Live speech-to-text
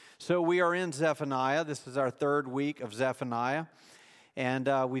So we are in Zephaniah. This is our third week of Zephaniah,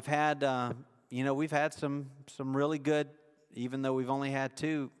 and we've had some really good, even though we've only had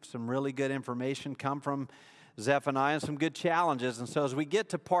two, some really good information come from Zephaniah and some good challenges. And so as we get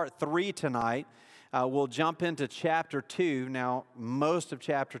to part 3 tonight, we'll jump into chapter 2. Now, most of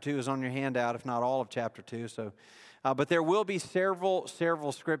chapter 2 is on your handout, if not all of chapter 2. So, but there will be several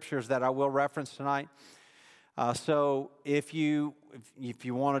scriptures that I will reference tonight. So if you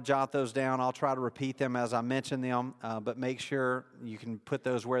want to jot those down, I'll try to repeat them as I mention them, but make sure you can put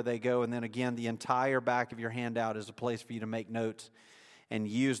those where they go. And then again, the entire back of your handout is a place for you to make notes and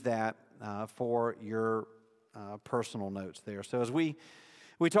use that for your personal notes there. So as we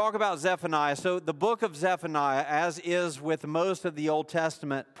talk about Zephaniah, so the book of Zephaniah, as is with most of the Old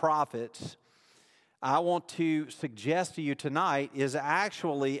Testament prophets, I want to suggest to you tonight is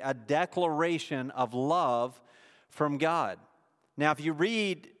actually a declaration of love from God. Now, if you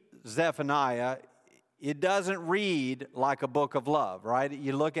read Zephaniah, it doesn't read like a book of love, right?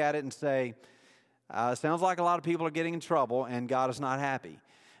 You look at it and say, sounds like a lot of people are getting in trouble and God is not happy.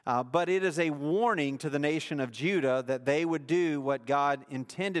 But it is a warning to the nation of Judah that they would do what God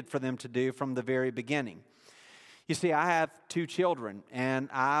intended for them to do from the very beginning. You see, I have 2 children, and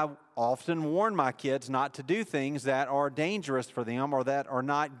I often warn my kids not to do things that are dangerous for them or that are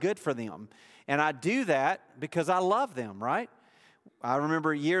not good for them. And I do that because I love them, right? I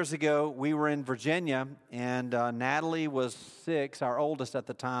remember years ago, we were in Virginia, and Natalie was 6, our oldest at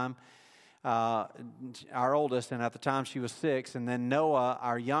the time. And at the time she was 6. And then Noah,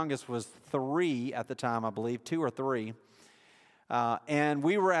 our youngest, was 3 at the time, I believe, 2 or 3. And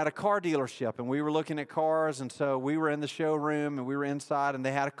we were at a car dealership, and we were looking at cars, and so we were in the showroom, and we were inside, and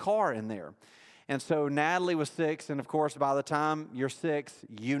they had a car in there. And so Natalie was 6, and of course, by the time you're 6,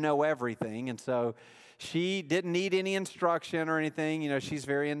 you know everything, and so she didn't need any instruction or anything. You know, she's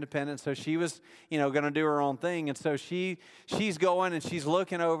very independent, so she was, going to do her own thing, and so she's going, and she's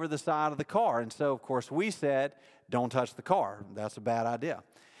looking over the side of the car, and so, of course, we said, don't touch the car. That's a bad idea.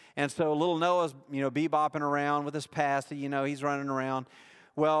 And so little Noah's, bebopping around with his passy, he's running around.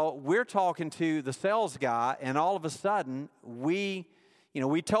 Well, we're talking to the sales guy, and all of a sudden, we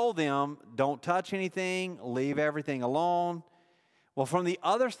told them, don't touch anything, leave everything alone. Well, from the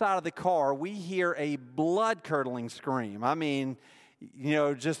other side of the car, we hear a blood-curdling scream. I mean,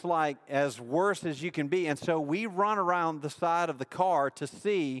 just like as worse as you can be. And so we run around the side of the car to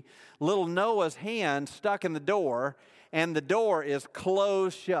see little Noah's hand stuck in the door, and the door is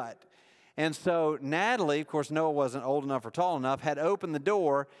closed shut. And so Natalie, of course, Noah wasn't old enough or tall enough, had opened the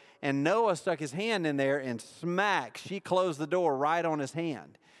door, and Noah stuck his hand in there, and smack, she closed the door right on his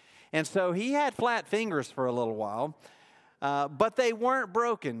hand. And so he had flat fingers for a little while, but they weren't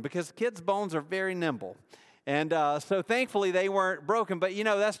broken because kids' bones are very nimble. And so thankfully they weren't broken. But,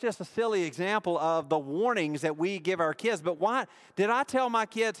 that's just a silly example of the warnings that we give our kids. But why did I tell my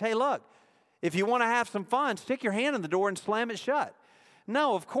kids, hey, look, if you want to have some fun, stick your hand in the door and slam it shut?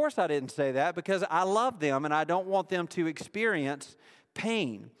 No, of course I didn't say that because I love them and I don't want them to experience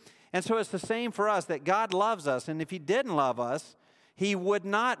pain. And so it's the same for us, that God loves us, and if He didn't love us, He would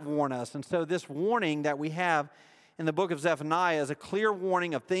not warn us. And so this warning that we have in the book of Zephaniah is a clear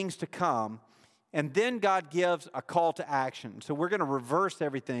warning of things to come, and then God gives a call to action. So we're going to reverse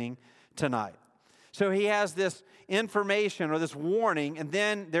everything tonight. So He has this information or this warning, and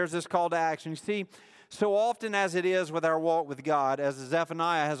then there's this call to action. You see, so often as it is with our walk with God, as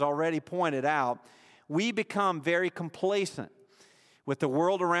Zephaniah has already pointed out, we become very complacent with the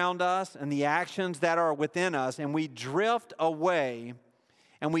world around us and the actions that are within us, and we drift away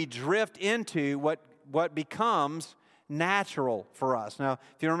and we drift into what becomes natural for us. Now,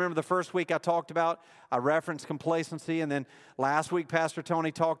 if you remember the first week I referenced complacency, and then last week Pastor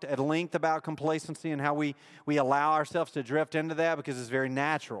Tony talked at length about complacency and how we allow ourselves to drift into that because it's very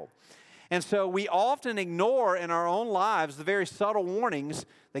natural. And so we often ignore in our own lives the very subtle warnings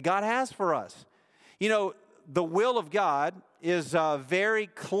that God has for us. The will of God is very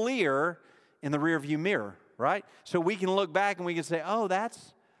clear in the rearview mirror, right? So we can look back and we can say, oh,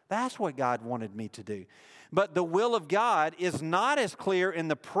 that's what God wanted me to do. But the will of God is not as clear in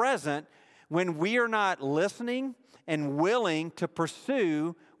the present when we are not listening and willing to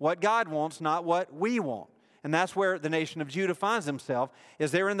pursue what God wants, not what we want. And that's where the nation of Judah finds themselves,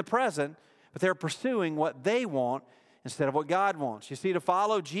 is they're in the present, but they're pursuing what they want instead of what God wants. You see, to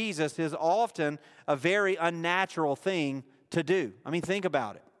follow Jesus is often a very unnatural thing to do. I mean, think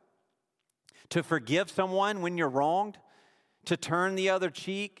about it. To forgive someone when you're wronged, to turn the other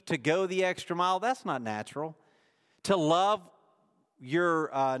cheek, to go the extra mile, that's not natural. To love your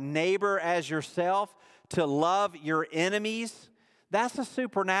neighbor as yourself, to love your enemies, That's a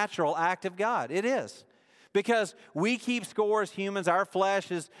supernatural act of God. It is. Because we keep score as humans. Our flesh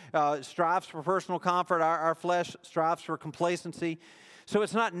strives for personal comfort. Our flesh strives for complacency. So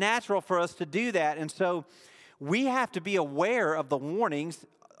it's not natural for us to do that. And so we have to be aware of the warnings.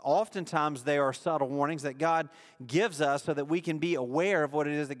 Oftentimes they are subtle warnings that God gives us so that we can be aware of what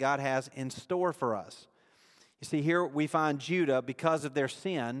it is that God has in store for us. You see, here we find Judah, because of their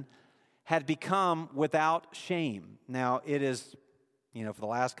sin, had become without shame. Now, it is, for the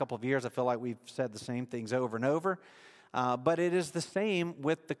last couple of years, I feel like we've said the same things over and over. But it is the same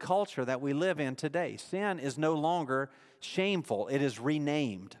with the culture that we live in today. Sin is no longer shameful. It is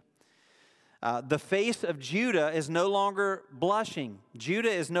renamed. The face of Judah is no longer blushing.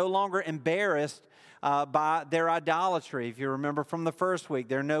 Judah is no longer embarrassed by their idolatry. If you remember from the first week,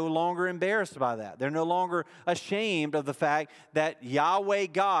 they're no longer embarrassed by that. They're no longer ashamed of the fact that Yahweh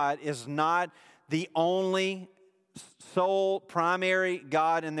God is not the only sole primary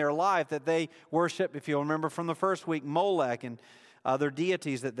God in their life, that they worship, if you'll remember from the first week, Molech and other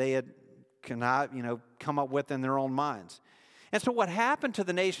deities that they had come up with in their own minds. And so what happened to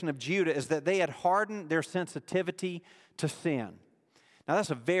the nation of Judah is that they had hardened their sensitivity to sin. Now that's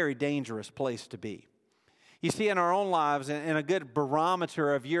a very dangerous place to be. You see, in our own lives, and a good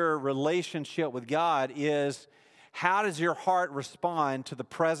barometer of your relationship with God is, how does your heart respond to the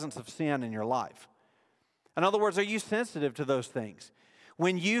presence of sin in your life? In other words, are you sensitive to those things?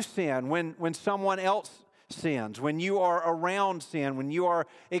 When you sin, when someone else sins, when you are around sin, when you are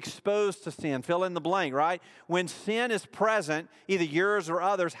exposed to sin, fill in the blank, right? When sin is present, either yours or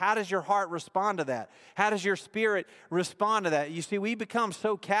others, how does your heart respond to that? How does your spirit respond to that? You see, we become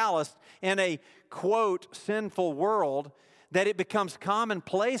so calloused in a, quote, sinful world that it becomes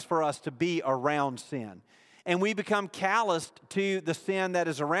commonplace for us to be around sin. And we become calloused to the sin that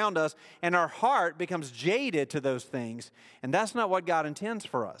is around us, and our heart becomes jaded to those things. And that's not what God intends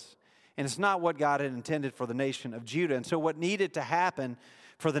for us. And it's not what God had intended for the nation of Judah. And so what needed to happen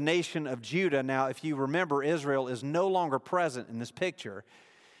for the nation of Judah, now if you remember, Israel is no longer present in this picture.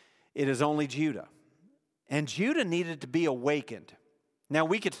 It is only Judah. And Judah needed to be awakened. Now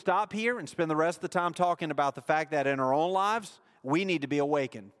we could stop here and spend the rest of the time talking about the fact that in our own lives, we need to be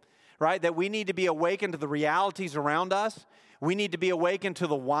awakened. Right? That we need to be awakened to the realities around us. We need to be awakened to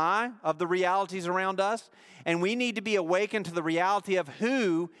the why of the realities around us. And we need to be awakened to the reality of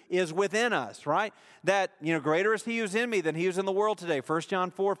who is within us, right? That, greater is he who's in me than he who's in the world today, 1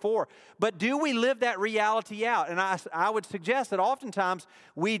 John 4:4. But do we live that reality out? And I would suggest that oftentimes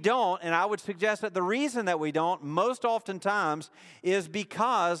we don't, and I would suggest that the reason that we don't, most oftentimes, is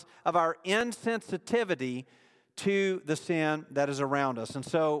because of our insensitivity to the sin that is around us. And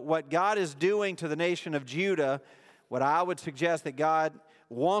so what God is doing to the nation of Judah, what I would suggest that God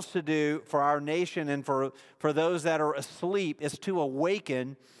wants to do for our nation and for those that are asleep, is to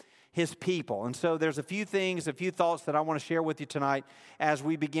awaken his people. And so there's a few thoughts that I want to share with you tonight as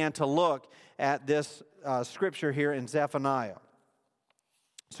we begin to look at this scripture here in Zephaniah.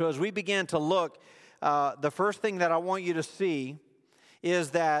 So as we begin to look, the first thing that I want you to see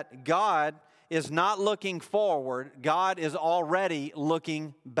is that God is not looking forward. God is already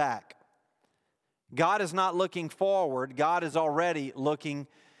looking back. God is not looking forward. God is already looking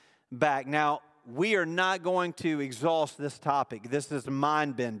back. Now, we are not going to exhaust this topic. This is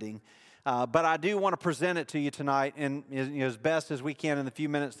mind-bending. But I do want to present it to you tonight and as best as we can in the few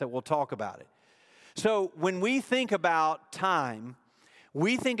minutes that we'll talk about it. So when we think about time,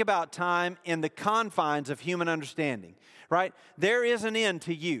 we think about time in the confines of human understanding, right? There is an end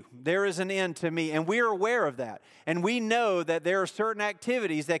to you. There is an end to me, and we're aware of that. And we know that there are certain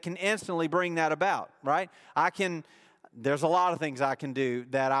activities that can instantly bring that about, right? There's a lot of things I can do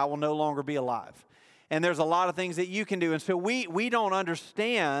that I will no longer be alive. And there's a lot of things that you can do. And so we don't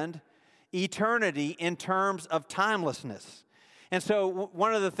understand eternity in terms of timelessness. And so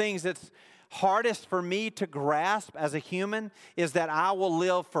one of the things that's hardest for me to grasp as a human is that I will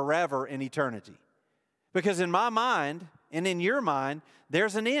live forever in eternity. Because in my mind and in your mind,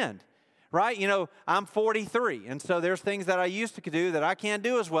 there's an end, right? I'm 43, and so there's things that I used to do that I can't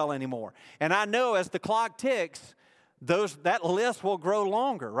do as well anymore. And I know as the clock ticks, that list will grow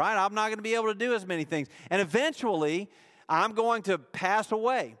longer, right? I'm not going to be able to do as many things. And eventually, I'm going to pass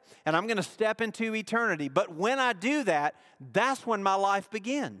away, and I'm going to step into eternity. But when I do that, that's when my life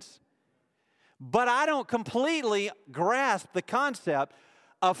begins. But I don't completely grasp the concept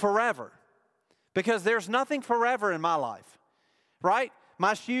of forever, because there's nothing forever in my life, right?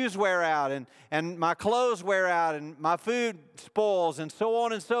 My shoes wear out, and my clothes wear out, and my food spoils, and so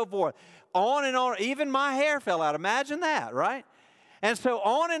on and so forth. On and on. Even my hair fell out. Imagine that, right? And so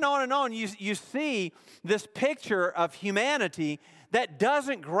on and on and on, you see this picture of humanity that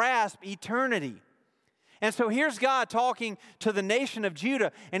doesn't grasp eternity. And so here's God talking to the nation of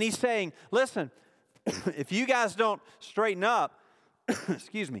Judah, and he's saying, listen, if you guys don't straighten up,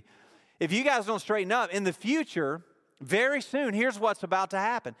 excuse me, if you guys don't straighten up in the future, very soon, here's what's about to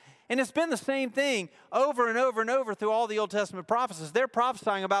happen. And it's been the same thing over and over and over through all the Old Testament prophecies. They're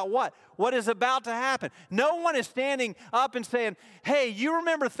prophesying about what? What is about to happen. No one is standing up and saying, hey, you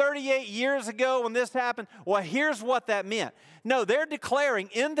remember 38 years ago when this happened? Well, here's what that meant. No, they're declaring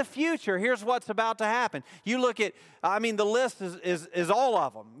in the future, here's what's about to happen. You look at, the list is all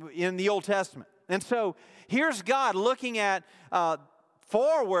of them in the Old Testament. And so here's God looking at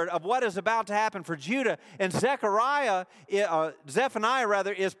forward of what is about to happen for Judah. And Zephaniah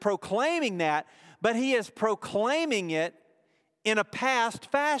is proclaiming that, but he is proclaiming it in a past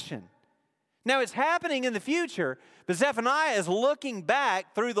fashion. Now it's happening in the future, but Zephaniah is looking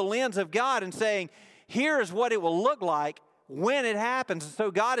back through the lens of God and saying, here is what it will look like when it happens. And so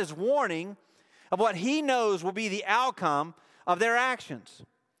God is warning of what he knows will be the outcome of their actions.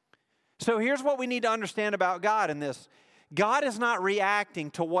 So here's what we need to understand about God in this. God is not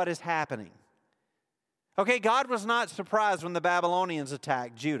reacting to what is happening. Okay, God was not surprised when the Babylonians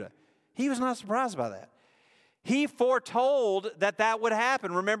attacked Judah. He was not surprised by that. He foretold that would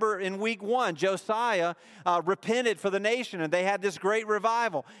happen. Remember in week 1, Josiah repented for the nation, and they had this great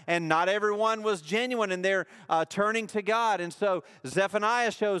revival. And not everyone was genuine in their turning to God. And so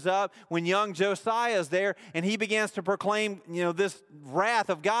Zephaniah shows up when young Josiah is there, and he begins to proclaim, this wrath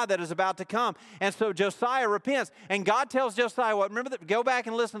of God that is about to come. And so Josiah repents, and God tells Josiah, go back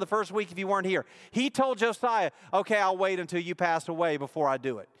and listen to the first week if you weren't here. He told Josiah, okay, I'll wait until you pass away before I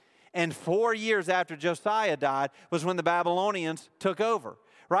do it. And 4 years after Josiah died was when the Babylonians took over,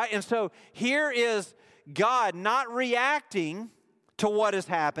 right? And so here is God not reacting to what is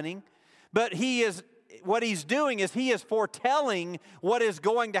happening, but what he's doing is he is foretelling what is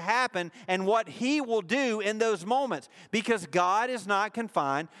going to happen and what he will do in those moments, because God is not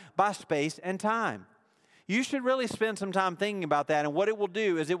confined by space and time. You should really spend some time thinking about that, and what it will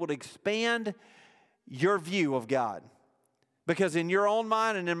do is it will expand your view of God. Because in your own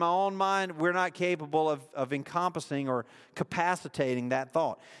mind and in my own mind, we're not capable of encompassing or capacitating that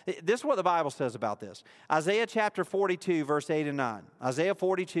thought. This is what the Bible says about this. Isaiah chapter 42, verse 8 and 9. Isaiah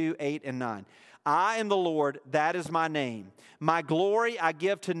 42, 8 and 9. I am the Lord, that is my name. My glory I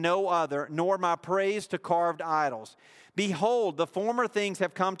give to no other, nor my praise to carved idols. Behold, the former things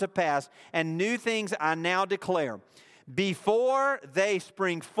have come to pass, and new things I now declare. Before they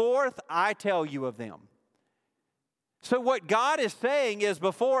spring forth, I tell you of them. So what God is saying is,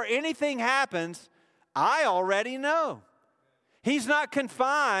 before anything happens, I already know. He's not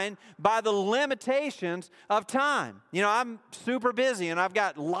confined by the limitations of time. I'm super busy and I've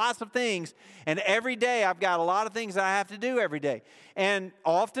got lots of things, and every day I've got a lot of things that I have to do every day. And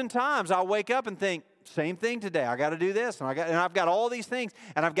oftentimes I'll wake up and think, same thing today. I got to do this, and I've got all these things,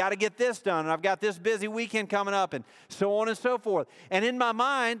 and I've got to get this done, and I've got this busy weekend coming up, and so on and so forth. And in my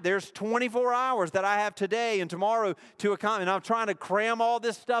mind, there's 24 hours that I have today and tomorrow to accomplish, and I'm trying to cram all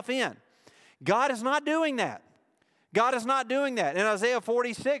this stuff in. God is not doing that. God is not doing that. In Isaiah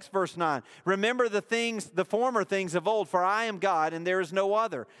 46, verse 9, remember the former things of old, for I am God and there is no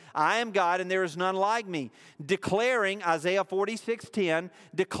other. I am God and there is none like me. Declaring, Isaiah 46:10,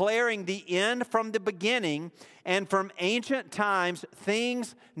 declaring the end from the beginning and from ancient times,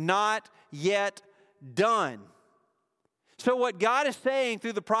 things not yet done. So what God is saying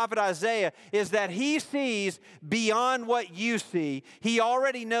through the prophet Isaiah is that he sees beyond what you see. He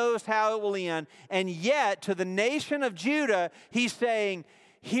already knows how it will end. And yet, to the nation of Judah, he's saying,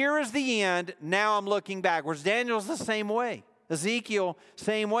 here is the end, now I'm looking backwards. Daniel's the same way. Ezekiel,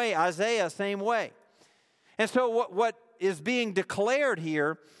 same way. Isaiah, same way. And so what is being declared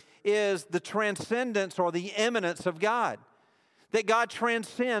here is the transcendence or the immanence of God. That God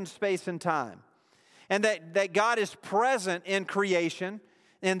transcends space and time. And that God is present in creation,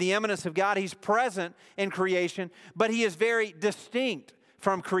 in the immanence of God. He's present in creation, but he is very distinct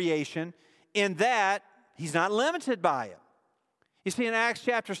from creation in that he's not limited by it. You see, in Acts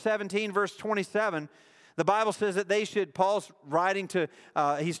chapter 17, verse 27, the Bible says that Paul's writing to,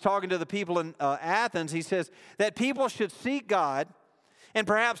 he's talking to the people in Athens. He says that people should seek God and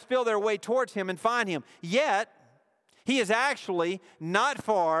perhaps feel their way towards him and find him. Yet, he is actually not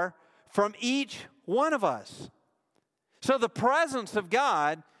far from each one of us. So the presence of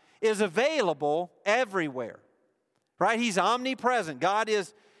God is available everywhere, right? He's omnipresent. God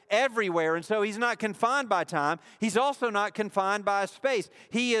is everywhere, and so he's not confined by time. He's also not confined by space.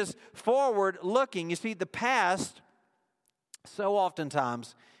 He is forward-looking. You see, the past, so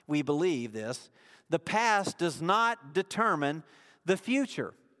oftentimes we believe this, the past does not determine the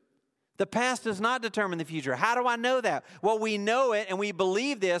future. The past does not determine the future. How do I know that? Well, we know it and we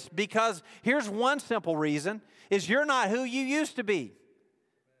believe this because here's one simple reason, is you're not who you used to be.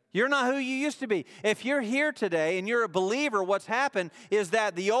 You're not who you used to be. If you're here today and you're a believer, what's happened is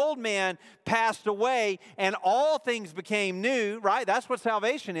that the old man passed away and all things became new, right? That's what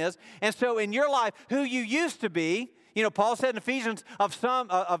salvation is. And so in your life, who you used to be, you know, Paul said in Ephesians of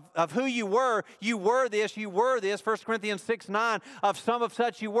who you were this, 1 Corinthians 6:9, of some of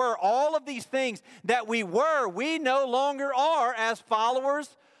such you were. All of these things that we were, we no longer are as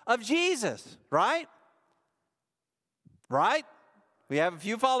followers of Jesus, right? Right? We have a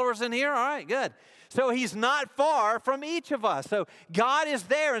few followers in here? All right, good. So he's not far from each of us. So God is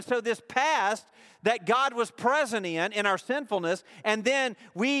there. And so this past that God was present in our sinfulness, and then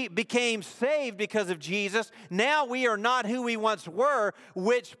we became saved because of Jesus. Now we are not who we once were,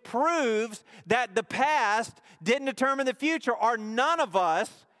 which proves that the past didn't determine the future, or none of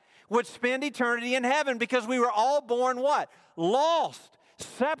us would spend eternity in heaven because we were all born what? Lost,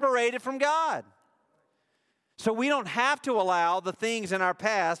 separated from God. So we don't have to allow the things in our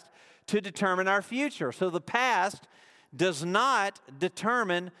past to determine our future. So the past does not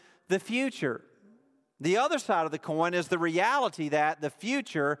determine the future. The other side of the coin is the reality that the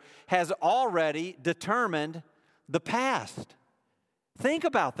future has already determined the past. Think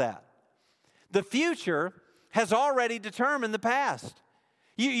about that. The future has already determined the past.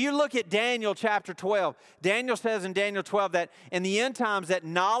 You look at Daniel chapter 12. Daniel says in Daniel 12 that in the end times that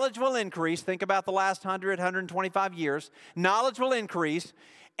knowledge will increase. Think about the last 125 years. Knowledge will increase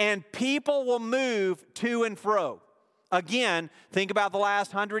and people will move to and fro. Again, think about the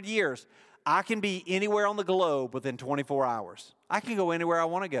last 100 years. I can be anywhere on the globe within 24 hours. I can go anywhere I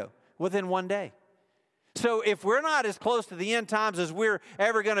want to go within one day. So if we're not as close to the end times as we're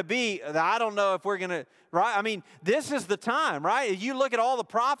ever going to be, I don't know if we're going to, right? I mean, this is the time, right? You look at all the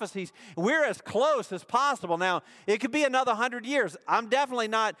prophecies, we're as close as possible. Now, it could be another 100 years. I'm definitely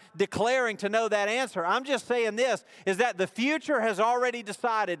not declaring to know that answer. I'm just saying this, is that the future has already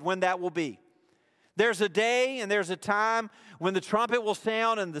decided when that will be. There's a day and there's a time when the trumpet will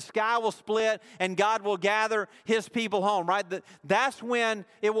sound and the sky will split and God will gather His people home, right? That's when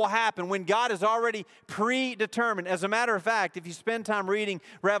it will happen, when God is already predetermined. As a matter of fact, if you spend time reading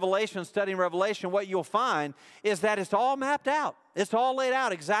Revelation, studying Revelation, what you'll find is that it's all mapped out. It's all laid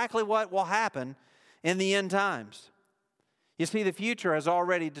out exactly what will happen in the end times. You see, the future has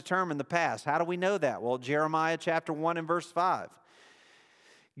already determined the past. How do we know that? Well, Jeremiah chapter 1 and verse 5.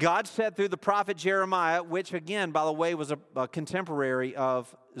 God said through the prophet Jeremiah, which again, by the way, was a contemporary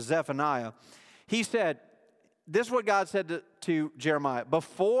of Zephaniah. He said, this is what God said to Jeremiah.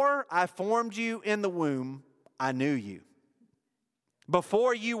 Before I formed you in the womb, I knew you.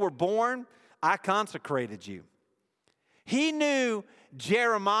 Before you were born, I consecrated you. He knew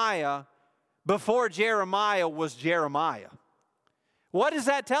Jeremiah before Jeremiah was Jeremiah. What does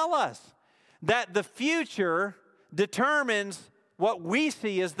that tell us? That the future determines what we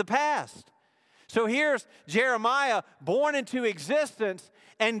see as the past. So here's Jeremiah born into existence,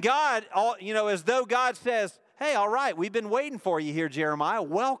 and God, as though God says, hey, all right, we've been waiting for you here, Jeremiah.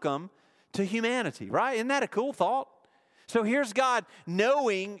 Welcome to humanity, right? Isn't that a cool thought? So here's God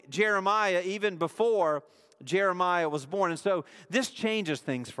knowing Jeremiah even before Jeremiah was born. And so this changes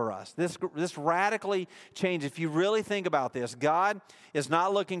things for us. This radically changes. If you really think about this, God is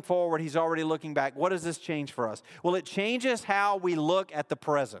not looking forward. He's already looking back. What does this change for us? Well, it changes how we look at the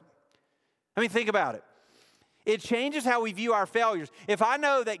present. I mean, think about it. It changes how we view our failures. If I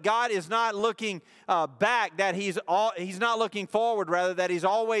know that God is not looking back, that He's not looking forward, rather, that He's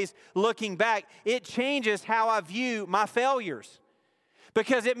always looking back, it changes how I view my failures.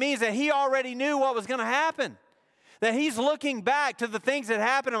 Because it means that He already knew what was going to happen. That He's looking back to the things that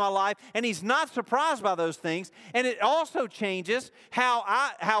happened in my life, and He's not surprised by those things. And it also changes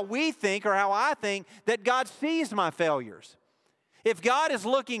how we think, or how I think, that God sees my failures. If God is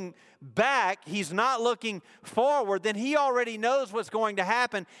looking back, He's not looking forward, then He already knows what's going to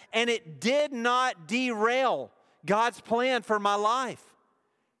happen, and it did not derail God's plan for my life.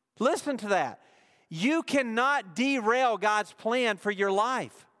 Listen to that. You cannot derail God's plan for your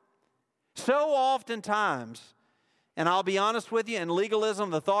life. So oftentimes, and I'll be honest with you, in legalism,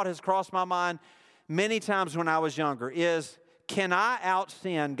 the thought has crossed my mind many times when I was younger, is, can I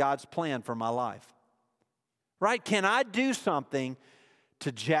out-sin God's plan for my life? Right? Can I do something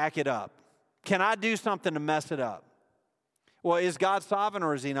to jack it up? Can I do something to mess it up? Well, is God sovereign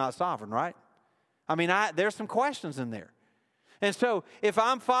or is He not sovereign, right? I mean, there's some questions in there. And so if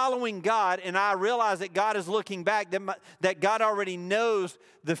I'm following God and I realize that God is looking back, that God already knows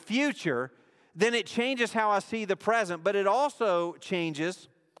the future, then it changes how I see the present, but it also changes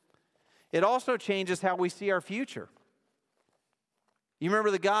how we see our future. You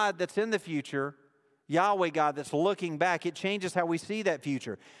remember the God that's in the future, Yahweh God that's looking back, it changes how we see that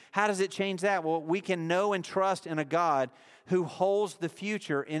future. How does it change that? Well, we can know and trust in a God who holds the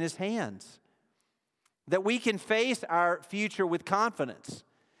future in his hands. That we can face our future with confidence.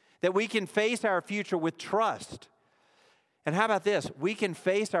 That we can face our future with trust. And how about this? We can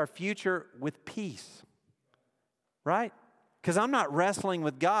face our future with peace. Right? Because I'm not wrestling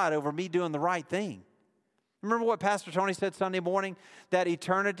with God over me doing the right thing. Remember what Pastor Tony said Sunday morning? That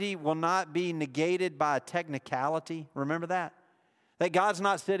eternity will not be negated by a technicality. Remember that? That God's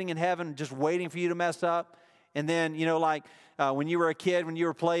not sitting in heaven just waiting for you to mess up. And then, like when you were a kid, when you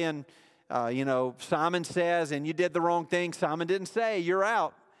were playing, Simon Says, and you did the wrong thing, Simon didn't say, you're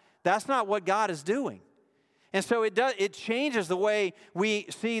out. That's not what God is doing. And so it changes the way we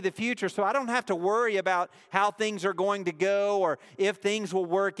see the future. So I don't have to worry about how things are going to go or if things will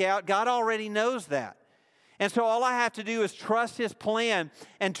work out. God already knows that. And so all I have to do is trust his plan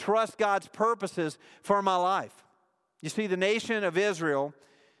and trust God's purposes for my life. You see, the nation of Israel,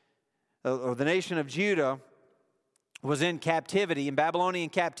 or the nation of Judah, was in captivity, in Babylonian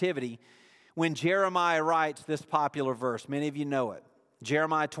captivity, when Jeremiah writes this popular verse. Many of you know it.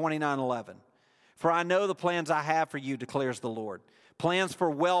 Jeremiah 29:11. For I know the plans I have for you, declares the Lord. Plans for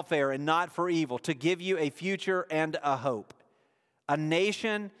welfare and not for evil, to give you a future and a hope. A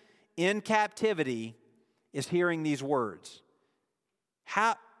nation in captivity is hearing these words.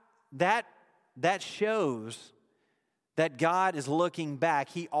 How that shows that God is looking back.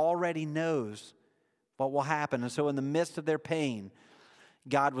 He already knows what will happen. And so in the midst of their pain,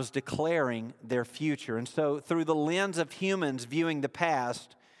 God was declaring their future. And so through the lens of humans viewing the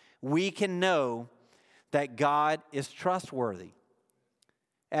past, we can know that God is trustworthy.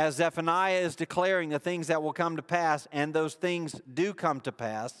 As Zephaniah is declaring the things that will come to pass, and those things do come to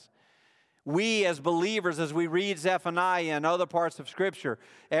pass, we as believers, as we read Zephaniah and other parts of Scripture,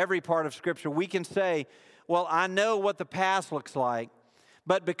 every part of Scripture, we can say, well, I know what the past looks like,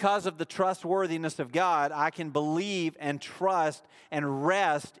 but because of the trustworthiness of God, I can believe and trust and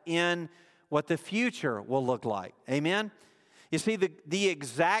rest in what the future will look like. Amen? You see, the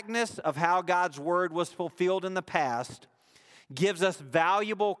exactness of how God's word was fulfilled in the past gives us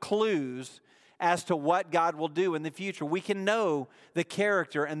valuable clues as to what God will do in the future. We can know the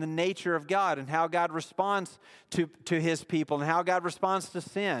character and the nature of God and how God responds to his people and how God responds to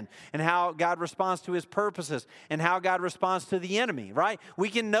sin and how God responds to his purposes and how God responds to the enemy, right? We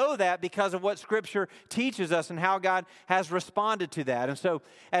can know that because of what Scripture teaches us and how God has responded to that. And so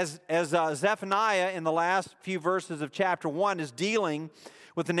as Zephaniah in the last few verses of chapter 1 is dealing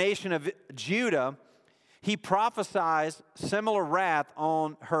with the nation of Judah, he prophesies similar wrath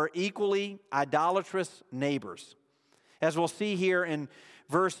on her equally idolatrous neighbors. As we'll see here in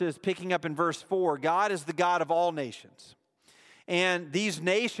picking up in verse 4, God is the God of all nations. And these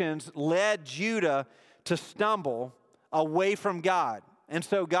nations led Judah to stumble away from God. And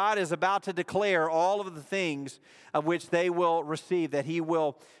so God is about to declare all of the things of which they will receive, that he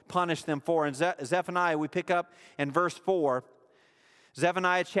will punish them for. In Zephaniah, we pick up in verse 4,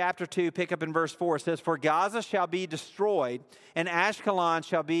 Zephaniah chapter 2, pick up in verse 4. It says, For Gaza shall be destroyed, and Ashkelon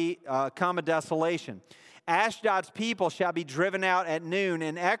shall become a desolation. Ashdod's people shall be driven out at noon,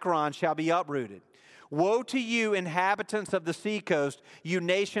 and Ekron shall be uprooted. Woe to you, inhabitants of the seacoast, you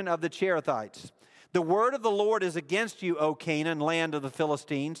nation of the Cherethites. The word of the Lord is against you, O Canaan, land of the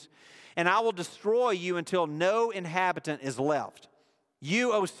Philistines, and I will destroy you until no inhabitant is left.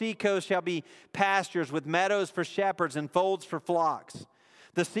 You, O seacoast, shall be pastures with meadows for shepherds and folds for flocks.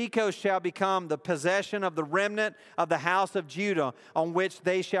 The seacoast shall become the possession of the remnant of the house of Judah, on which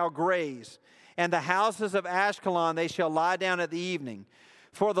they shall graze. And the houses of Ashkelon they shall lie down at the evening.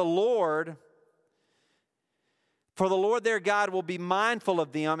 For the Lord their God will be mindful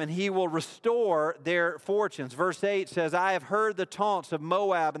of them, and he will restore their fortunes. Verse 8 says, I have heard the taunts of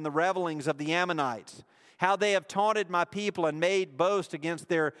Moab and the revelings of the Ammonites, how they have taunted my people and made boast against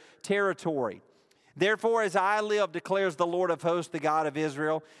their territory. Therefore, as I live, declares the Lord of hosts, the God of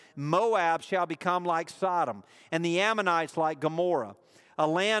Israel, Moab shall become like Sodom, and the Ammonites like Gomorrah, a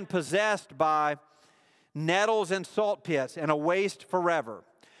land possessed by nettles and salt pits, and a waste forever.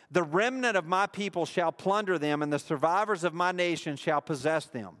 The remnant of my people shall plunder them, and the survivors of my nation shall possess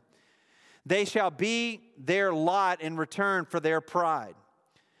them. They shall be their lot in return for their pride,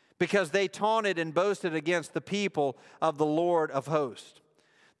 because they taunted and boasted against the people of the Lord of hosts.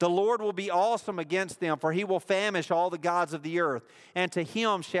 The Lord will be awesome against them, for he will famish all the gods of the earth, and to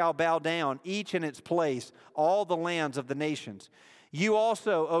him shall bow down, each in its place, all the lands of the nations. You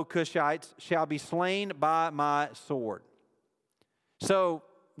also, O Cushites, shall be slain by my sword. So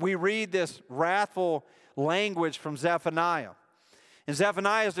we read this wrathful language from Zephaniah. And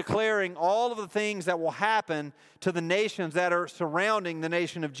Zephaniah is declaring all of the things that will happen to the nations that are surrounding the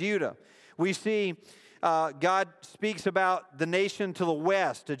nation of Judah. We see God speaks about the nation to the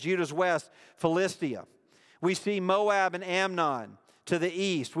west, to Judah's west, Philistia. We see Moab and Ammon to the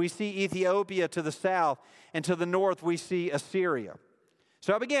east. We see Ethiopia to the south. And to the north, we see Assyria.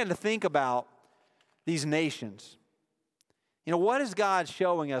 So I began to think about these nations. What is God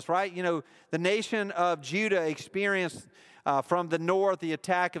showing us, right? The nation of Judah experienced from the north the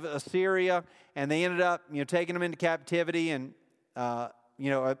attack of Assyria, and they ended up, taking them into captivity and,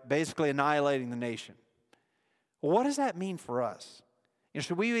 basically annihilating the nation. Well, what does that mean for us?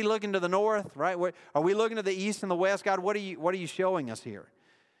 Should we be looking to the north, right? Are we looking to the east and the west? God, what are you showing us here?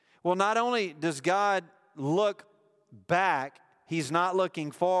 Well, not only does God look back, He's not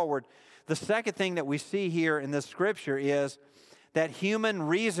looking forward. The second thing that we see here in this scripture is that human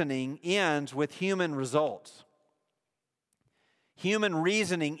reasoning ends with human results. Human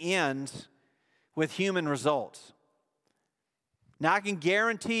reasoning ends with human results. Now, I can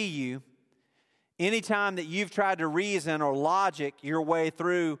guarantee you, anytime that you've tried to reason or logic your way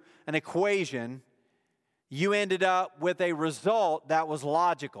through an equation, you ended up with a result that was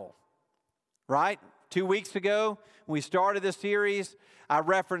logical, right? 2 weeks ago, when we started this series, I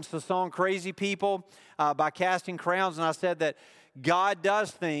referenced the song Crazy People by Casting Crowns, and I said that God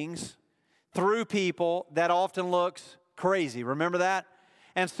does things through people that often looks crazy. Remember that?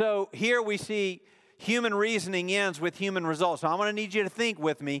 And so here we see human reasoning ends with human results. So I'm going to need you to think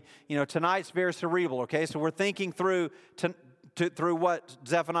with me. Tonight's very cerebral, okay? So we're thinking through what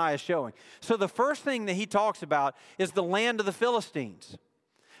Zephaniah is showing. So the first thing that he talks about is the land of the Philistines.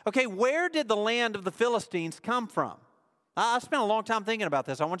 Okay, where did the land of the Philistines come from? I spent a long time thinking about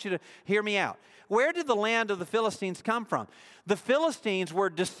this. I want you to hear me out. Where did the land of the Philistines come from? The Philistines were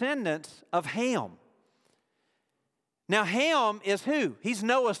descendants of Ham. Now, Ham is who? He's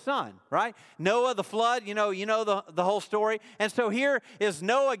Noah's son, right? Noah, the flood, you know the whole story. And so here is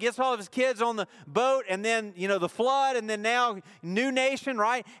Noah, gets all of his kids on the boat, and then, the flood, and then now new nation,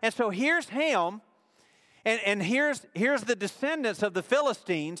 right? And so here's Ham, and here's the descendants of the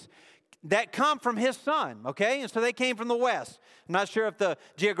Philistines that come from his son, okay? And so they came from the west. I'm not sure if the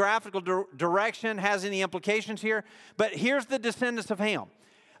geographical direction has any implications here, but here's the descendants of Ham.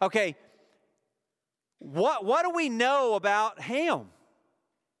 Okay, what do we know about Ham?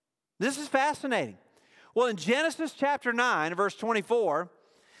 This is fascinating. Well, in Genesis chapter 9, verse 24,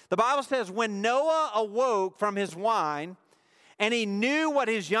 the Bible says, when Noah awoke from his wine, and he knew what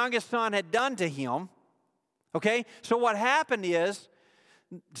his youngest son had done to him, okay? So what happened is,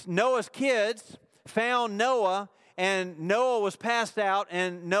 Noah's kids found Noah, and Noah was passed out,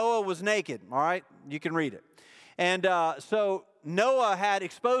 and Noah was naked, all right? You can read it. And so Noah had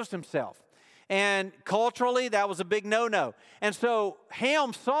exposed himself. And culturally, that was a big no-no. And so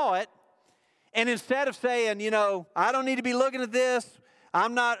Ham saw it, and instead of saying, I don't need to be looking at this,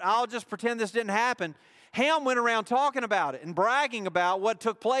 I'll just pretend this didn't happen, Ham went around talking about it and bragging about what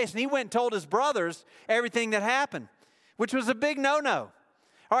took place. And he went and told his brothers everything that happened, which was a big no-no.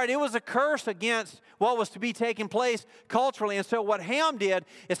 All right, it was a curse against what was to be taking place culturally. And so what Ham did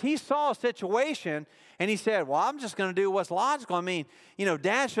is he saw a situation and he said, well, I'm just going to do what's logical. I mean,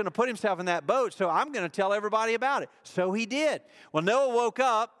 Dad shouldn't have put himself in that boat, so I'm going to tell everybody about it. So he did. Well, Noah woke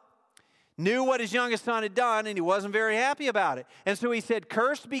up, knew what his youngest son had done, and he wasn't very happy about it. And so he said,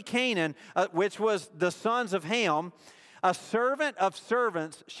 cursed be Canaan, which was the sons of Ham, a servant of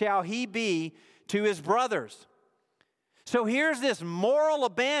servants shall he be to his brothers. So here's this moral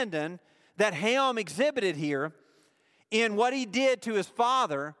abandon that Ham exhibited here in what he did to his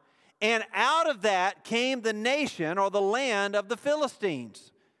father, and out of that came the nation or the land of the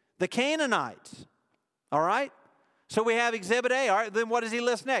Philistines, the Canaanites. All right? So we have Exhibit A. All right, then what does he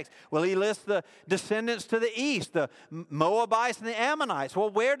list next? Well, he lists the descendants to the east, the Moabites and the Ammonites.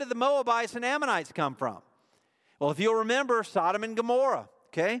 Well, where did the Moabites and Ammonites come from? Well, if you'll remember, Sodom and Gomorrah,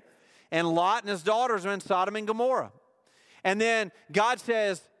 okay? And Lot and his daughters are in Sodom and Gomorrah. And then God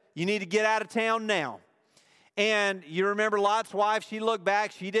says, you need to get out of town now. And you remember Lot's wife, she looked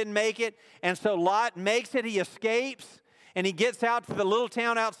back, she didn't make it. And so Lot makes it, he escapes, and he gets out to the little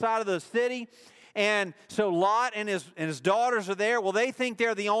town outside of the city. And so Lot and his daughters are there. Well, they think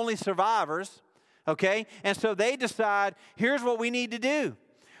they're the only survivors, okay? And so they decide, here's what we need to do.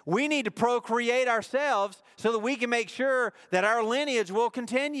 We need to procreate ourselves so that we can make sure that our lineage will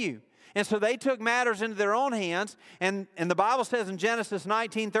continue. And so they took matters into their own hands. And the Bible says in Genesis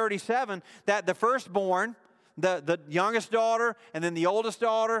 19:37 that the firstborn, the youngest daughter and then the oldest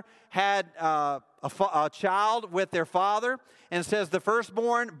daughter had a child with their father. And it says the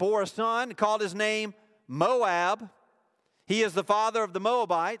firstborn bore a son, called his name Moab. He is the father of the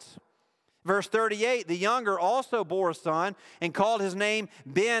Moabites. Verse 38, the younger also bore a son and called his name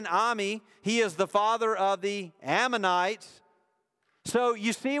Ben-Ami. He is the father of the Ammonites. So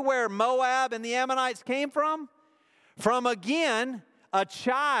you see where Moab and the Ammonites came from? From, again, a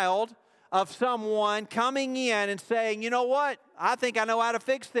child of someone coming in and saying, you know what? I think I know how to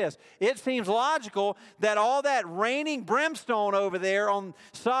fix this. It seems logical that all that raining brimstone over there on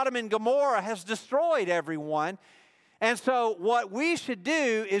Sodom and Gomorrah has destroyed everyone. And so what we should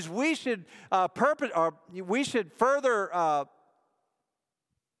do is we should further, I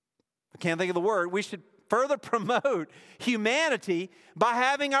can't think of the word, we should further promote humanity by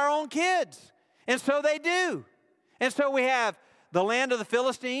having our own kids. And so they do. And so we have the land of the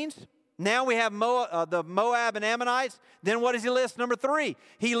Philistines. Now we have the Moab and Ammonites. Then what does he list? Number 3,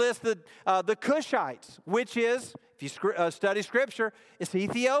 he lists the Cushites, which is, if you study Scripture, it's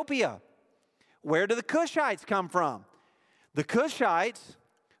Ethiopia. Where do the Cushites come from? The Cushites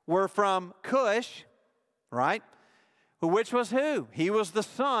were from Cush, right? Which was who? He was the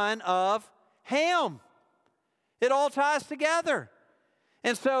son of Ham. It all ties together.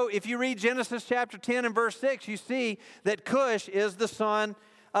 And so if you read Genesis chapter 10 and verse 6, you see that Cush is the son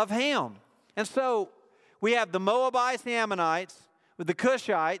of Ham. And so we have the Moabites, the Ammonites, with the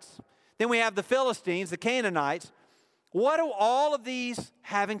Cushites. Then we have the Philistines, the Canaanites. What do all of these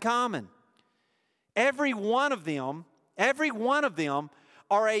have in common? Every one of them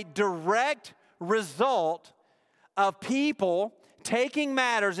are a direct result of people taking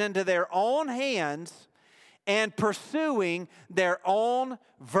matters into their own hands and pursuing their own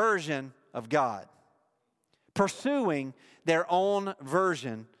version of God. Pursuing their own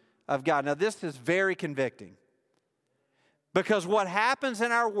version of God. Now, this is very convicting. Because what happens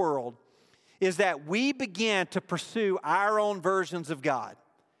in our world is that we begin to pursue our own versions of God.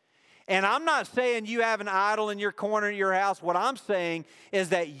 And I'm not saying you have an idol in your corner in your house. What I'm saying is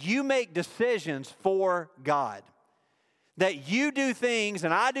that you make decisions for God. That you do things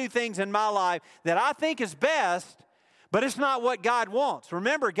and I do things in my life that I think is best, but it's not what God wants.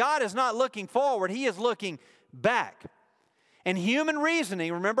 Remember, God is not looking forward. He is looking back. And human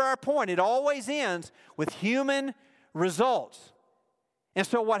reasoning, remember our point, it always ends with human results. And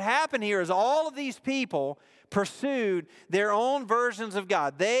so what happened here is all of these people pursued their own versions of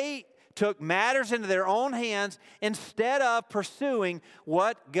God. They took matters into their own hands instead of pursuing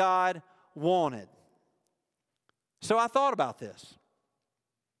what God wanted. So I thought about this.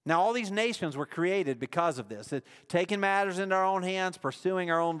 Now, all these nations were created because of this, taking matters into our own hands, pursuing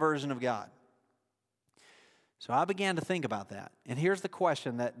our own version of God. So I began to think about that. And here's the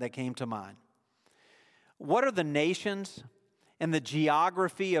question that came to mind. What are the nations and the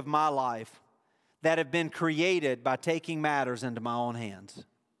geography of my life that have been created by taking matters into my own hands?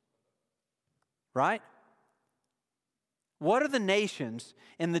 Right? What are the nations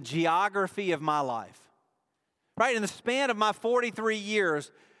and the geography of my life? Right? In the span of my 43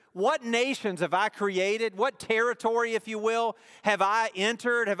 years, what nations have I created? What territory, if you will, have I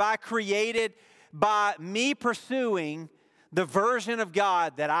entered, have I created by me pursuing the version of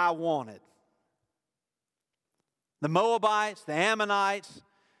God that I wanted? The Moabites, the Ammonites,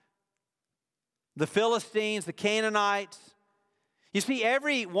 the Philistines, the Canaanites. You see,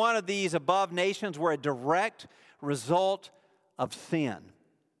 every one of these above nations were a direct result of sin.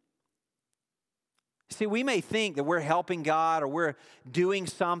 See, we may think that we're helping God or we're doing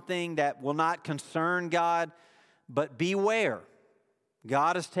something that will not concern God, but beware.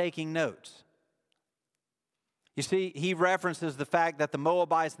 God is taking notes. You see, he references the fact that the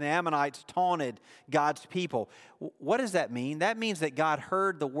Moabites and the Ammonites taunted God's people. What does that mean? That means that God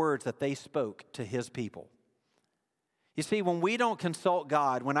heard the words that they spoke to his people. You see, when we don't consult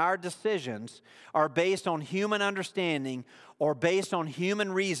God, when our decisions are based on human understanding or based on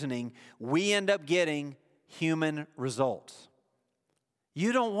human reasoning, we end up getting human results.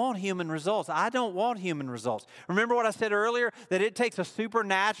 You don't want human results. I don't want human results. Remember what I said earlier? That it takes a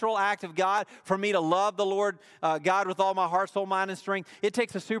supernatural act of God for me to love the Lord God with all my heart, soul, mind, and strength. It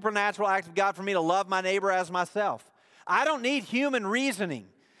takes a supernatural act of God for me to love my neighbor as myself. I don't need human reasoning.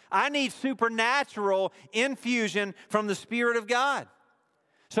 I need supernatural infusion from the Spirit of God.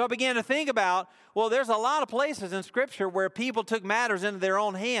 So I began to think about, well, there's a lot of places in Scripture where people took matters into their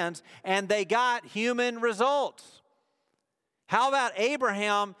own hands and they got human results. How about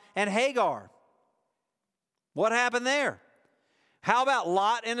Abraham and Hagar? What happened there? How about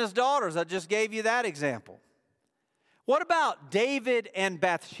Lot and his daughters? I just gave you that example. What about David and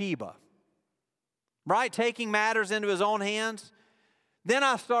Bathsheba? right? Taking matters into his own hands. Then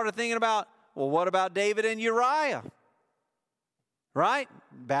I started thinking about, well, what about David and Uriah? Right?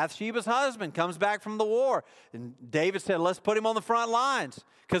 Bathsheba's husband comes back from the war. And David said, let's put him on the front lines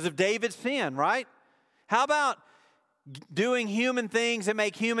because of David's sin, right? How about doing human things that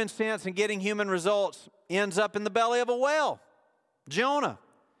make human sense and getting human results ends up in the belly of a whale? Jonah,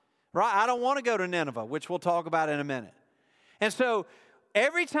 right? I don't want to go to Nineveh, which we'll talk about in a minute. And so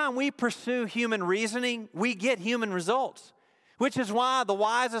every time we pursue human reasoning, we get human results, which is why the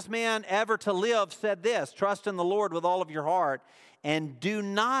wisest man ever to live said this: trust in the Lord with all of your heart and do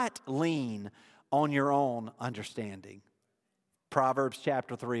not lean on your own understanding. Proverbs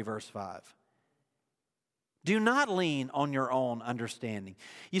chapter 3, verse 5. Do not lean on your own understanding.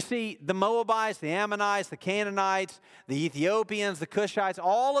 You see, the Moabites, the Ammonites, the Canaanites, the Ethiopians, the Cushites,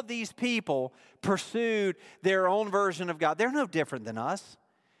 all of these people pursued their own version of God. They're no different than us.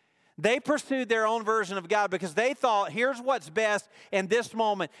 They pursued their own version of God because they thought, here's what's best in this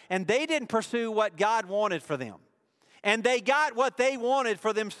moment. And they didn't pursue what God wanted for them. And they got what they wanted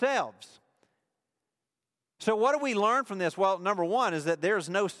for themselves. So what do we learn from this? Well, number one is that there's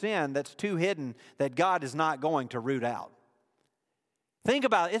no sin that's too hidden that God is not going to root out. Think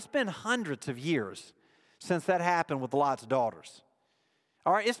about it. It's been hundreds of years since that happened with Lot's daughters.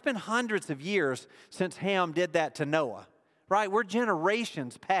 All right, it's been hundreds of years since Ham did that to Noah. Right? We're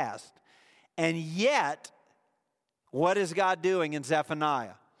generations past. And yet, what is God doing in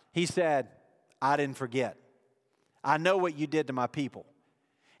Zephaniah? He said, I didn't forget. I know what you did to my people.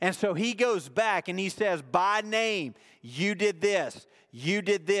 And so he goes back and he says, by name, you did this, you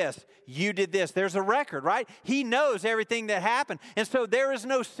did this, you did this. There's a record, right? He knows everything that happened. And so there is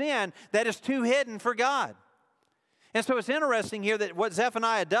no sin that is too hidden for God. And so it's interesting here that what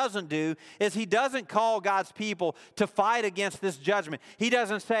Zephaniah doesn't do is he doesn't call God's people to fight against this judgment. He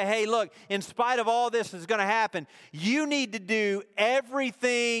doesn't say, hey, look, in spite of all this is going to happen, you need to do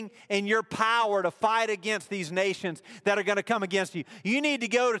everything in your power to fight against these nations that are going to come against you. You need to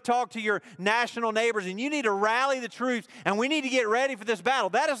go to talk to your national neighbors and you need to rally the troops and we need to get ready for this battle.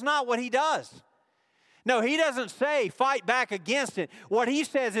 That is not what he does. No, he doesn't say fight back against it. What he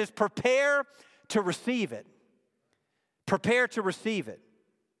says is prepare to receive it. Prepare to receive it.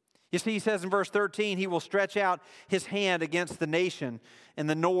 You see, he says in verse 13, he will stretch out his hand against the nation in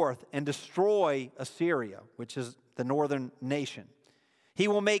the north and destroy Assyria, which is the northern nation. He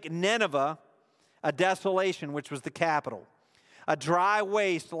will make Nineveh a desolation, which was the capital, a dry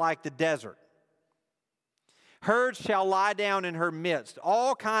waste like the desert. Herds shall lie down in her midst.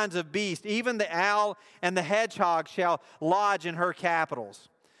 All kinds of beasts, even the owl and the hedgehog, shall lodge in her capitals.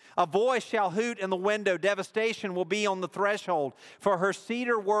 A voice shall hoot in the window. Devastation will be on the threshold, for her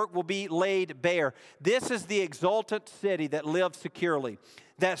cedar work will be laid bare. This is the exultant city that lives securely,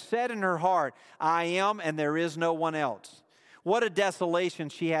 that said in her heart, I am and there is no one else. What a desolation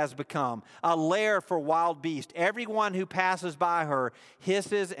she has become, a lair for wild beasts. Everyone who passes by her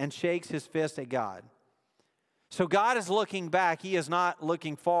hisses and shakes his fist at God. So God is looking back. He is not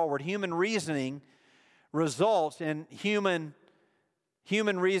looking forward. Human reasoning results in human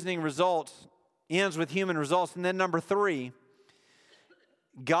reasoning results, ends with human results. And then number 3,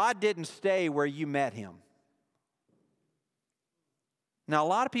 God didn't stay where you met him. Now, a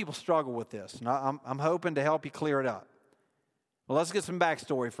lot of people struggle with this, and I'm hoping to help you clear it up. Well, let's get some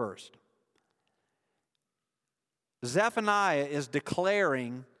backstory first. Zephaniah is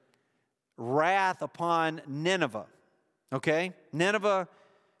declaring wrath upon Nineveh. Okay? Nineveh,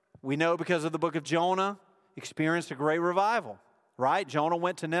 we know because of the book of Jonah, experienced a great revival. Right? Jonah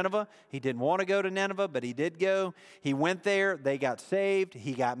went to Nineveh. He didn't want to go to Nineveh, but he did go. He went there. They got saved.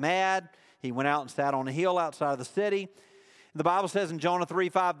 He got mad. He went out and sat on a hill outside of the city. The Bible says in Jonah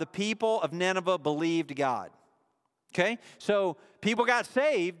 3:5, the people of Nineveh believed God. Okay? So people got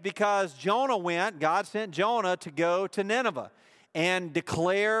saved because Jonah went. God sent Jonah to go to Nineveh and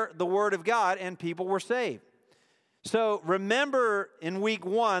declare the word of God, and people were saved. So remember in week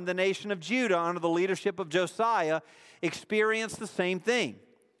 1, the nation of Judah under the leadership of Josiah experienced the same thing.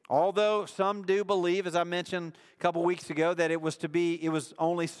 Although some do believe, as I mentioned a couple weeks ago, that it was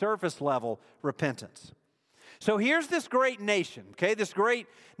only surface level repentance. So here's this great nation, okay? This great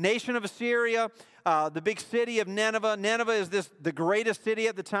nation of Assyria, the big city of Nineveh. Nineveh is the greatest city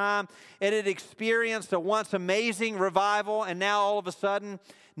at the time. It had experienced a once amazing revival, and now all of a sudden,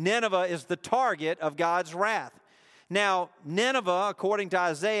 Nineveh is the target of God's wrath. Now, Nineveh, according to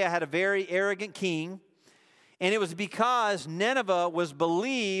Isaiah, had a very arrogant king. And it was because Nineveh was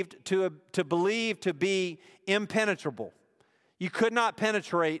believed to be impenetrable. You could not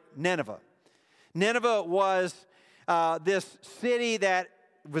penetrate Nineveh. Nineveh was this city that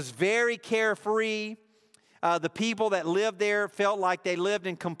was very carefree. The people that lived there felt like they lived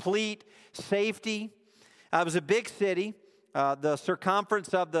in complete safety. It was a big city. The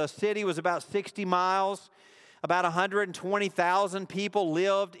circumference of the city was about 60 miles. About 120,000 people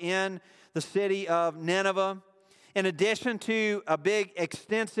lived in the city of Nineveh. In addition to a big,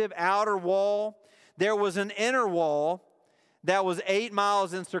 extensive outer wall, there was an inner wall that was 8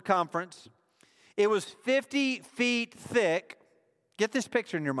 miles in circumference. It was 50 feet thick. Get this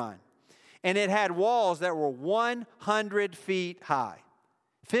picture in your mind. And it had walls that were 100 feet high.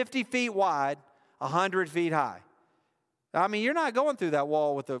 50 feet wide, 100 feet high. I mean, you're not going through that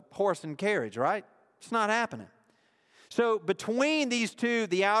wall with a horse and carriage, right? It's not happening. So between these two,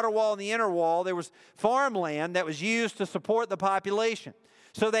 the outer wall and the inner wall, there was farmland that was used to support the population.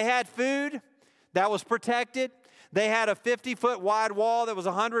 So they had food that was protected. They had a 50-foot wide wall that was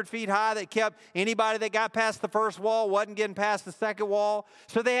 100 feet high that kept anybody that got past the first wall wasn't getting past the second wall.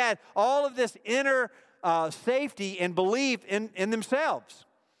 So they had all of this inner safety and belief in themselves.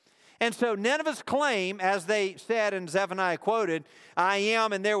 And so Nineveh's claim, as they said and Zephaniah quoted, I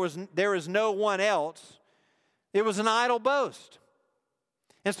am and there is no one else, it was an idle boast.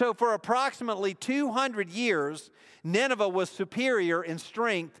 And so for approximately 200 years, Nineveh was superior in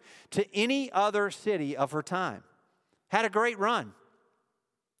strength to any other city of her time. Had a great run.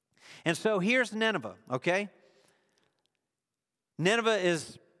 And so here's Nineveh, okay? Nineveh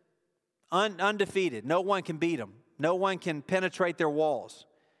is undefeated. No one can beat them. No one can penetrate their walls.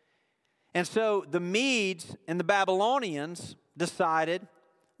 And so the Medes and the Babylonians decided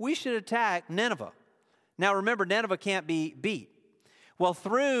we should attack Nineveh. Now remember, Nineveh can't be beat. Well,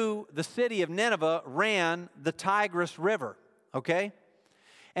 through the city of Nineveh ran the Tigris River, okay?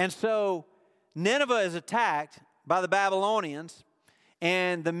 And so Nineveh is attacked by the Babylonians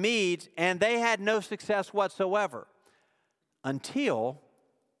and the Medes, and they had no success whatsoever until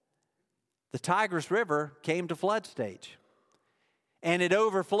the Tigris River came to flood stage. And it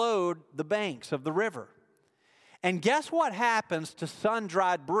overflowed the banks of the river. And guess what happens to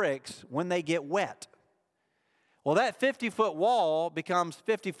sun-dried bricks when they get wet? Well, that 50-foot wall becomes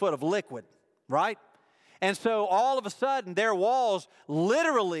 50 foot of liquid, right? And so all of a sudden, their walls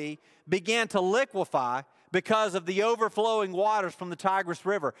literally began to liquefy because of the overflowing waters from the Tigris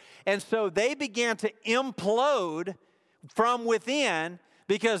River. And so they began to implode from within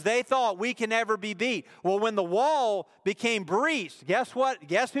because they thought we can never be beat. Well, when the wall became breached, guess what?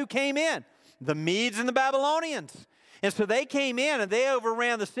 Guess who came in? The Medes and the Babylonians. And so they came in and they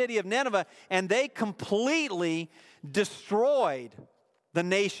overran the city of Nineveh and they completely destroyed the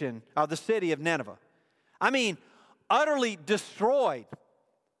nation of the city of Nineveh. I mean, utterly destroyed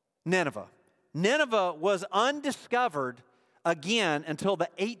Nineveh. Nineveh was undiscovered again until the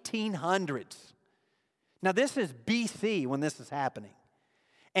 1800s. Now, this is BC when this is happening.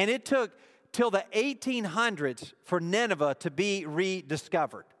 And it took till the 1800s for Nineveh to be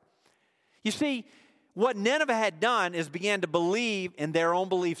rediscovered. You see, what Nineveh had done is began to believe in their own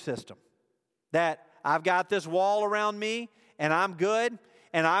belief system. That I've got this wall around me and I'm good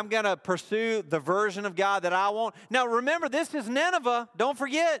and I'm going to pursue the version of God that I want. Now remember, this is Nineveh. Don't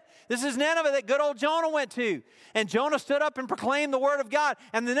forget. This is Nineveh that good old Jonah went to. And Jonah stood up and proclaimed the word of God.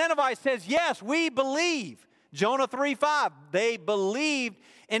 And the Ninevites says, yes, we believe. Jonah 3:5. They believed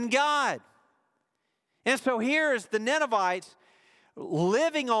in God. And so here's the Ninevites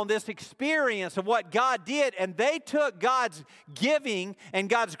living on this experience of what God did, and they took God's giving and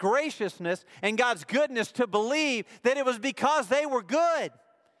God's graciousness and God's goodness to believe that it was because they were good.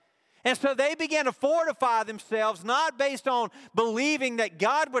 And so they began to fortify themselves, not based on believing that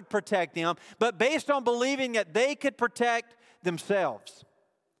God would protect them, but based on believing that they could protect themselves.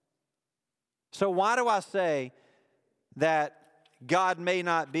 So why do I say that God may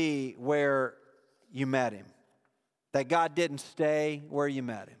not be where you met him? That God didn't stay where you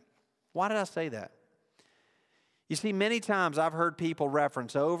met him. Why did I say that? You see, many times I've heard people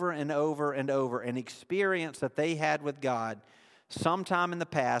reference over and over and over an experience that they had with God sometime in the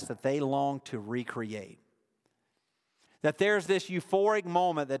past that they long to recreate. That there's this euphoric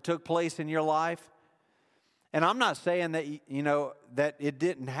moment that took place in your life. And I'm not saying that, that it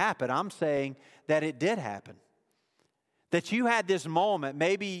didn't happen. I'm saying that it did happen. That you had this moment.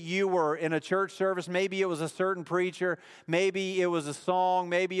 Maybe you were in a church service. Maybe it was a certain preacher. Maybe it was a song.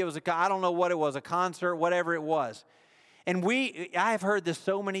 Maybe it was I don't know what it was, a concert, whatever it was. And I have heard this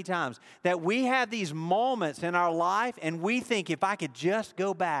so many times, that we have these moments in our life and we think if I could just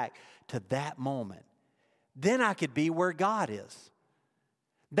go back to that moment, then I could be where God is.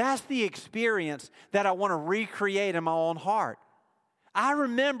 That's the experience that I want to recreate in my own heart. I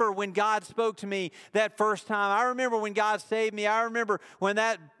remember when God spoke to me that first time. I remember when God saved me. I remember when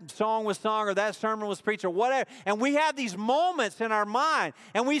that song was sung or that sermon was preached or whatever. And we have these moments in our mind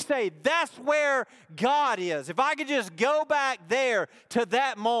and we say, that's where God is. If I could just go back there to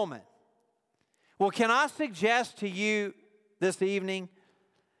that moment. Well, can I suggest to you this evening?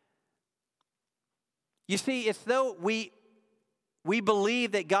 You see, it's though we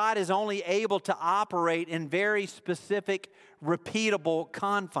believe that God is only able to operate in very specific, repeatable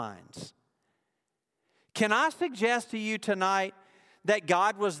confines. Can I suggest to you tonight that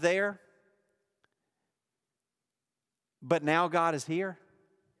God was there, but now God is here?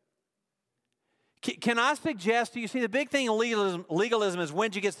 Can I suggest to you, see, the big thing in legalism is when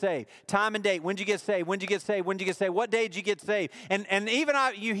did you get saved? Time and date. When did you get saved? When did you get saved? When did you get saved? What day did you get saved? And even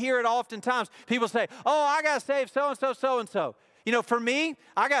you hear it oftentimes. People say, oh, I got saved so-and-so, so-and-so. You know, for me,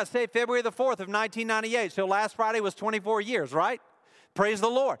 I got saved February the 4th of 1998. So last Friday was 24 years, right? Praise the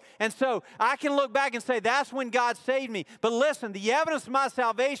Lord. And so I can look back and say, that's when God saved me. But listen, the evidence of my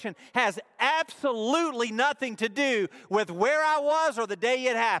salvation has absolutely nothing to do with where I was or the day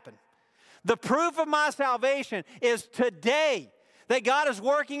it happened. The proof of my salvation is today. That God is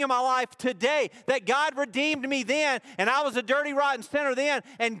working in my life today. That God redeemed me then, and I was a dirty, rotten sinner then,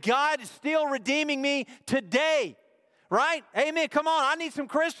 and God is still redeeming me today. Right? Amen. Come on. I need some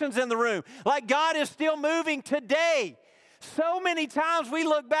Christians in the room. Like God is still moving today. So many times we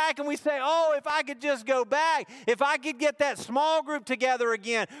look back and we say, oh, if I could just go back, if I could get that small group together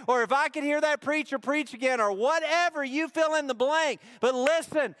again, or if I could hear that preacher preach again, or whatever, you fill in the blank. But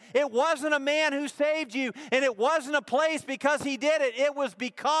listen, it wasn't a man who saved you, and it wasn't a place because he did it. It was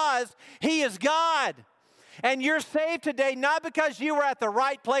because he is God. And you're saved today not because you were at the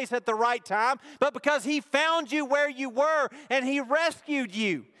right place at the right time, but because he found you where you were and he rescued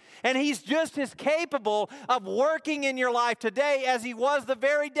you. And he's just as capable of working in your life today as he was the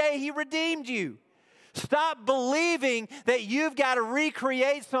very day he redeemed you. Stop believing that you've got to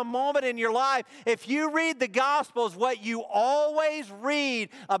recreate some moment in your life. If you read the Gospels, what you always read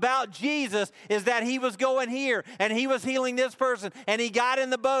about Jesus is that he was going here and he was healing this person and he got in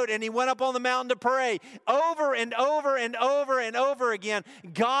the boat and he went up on the mountain to pray. Over and over and over and over again,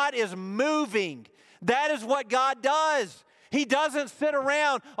 God is moving. That is what God does. He doesn't sit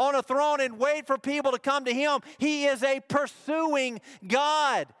around on a throne and wait for people to come to him. He is a pursuing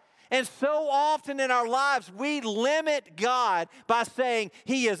God. And so often in our lives, we limit God by saying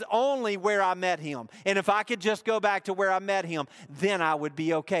he is only where I met him. And if I could just go back to where I met him, then I would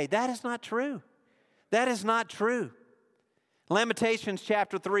be okay. That is not true. That is not true. Lamentations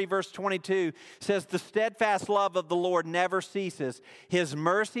chapter 3, verse 22 says, the steadfast love of the Lord never ceases. His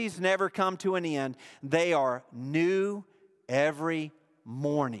mercies never come to an end. They are new every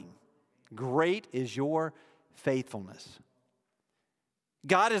morning. Great is your faithfulness.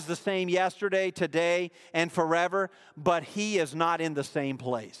 God is the same yesterday, today, and forever, but he is not in the same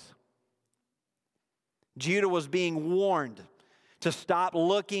place. Judah was being warned to stop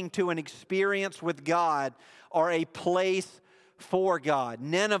looking to an experience with God or a place for God.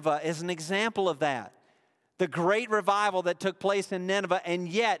 Nineveh is an example of that. The great revival that took place in Nineveh, and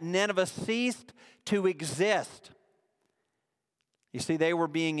yet Nineveh ceased to exist. You see, they were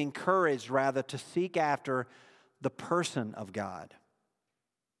being encouraged rather to seek after the person of God.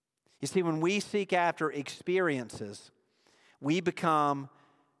 You see, when we seek after experiences, we become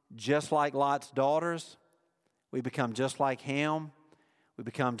just like Lot's daughters. We become just like Ham. We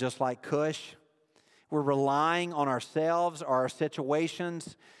become just like Cush. We're relying on ourselves or our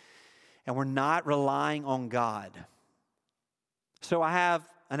situations, and we're not relying on God. So I have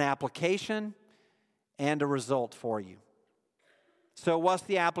an application and a result for you. So what's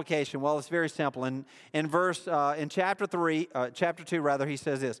the application? Well, it's very simple. In chapter 2, he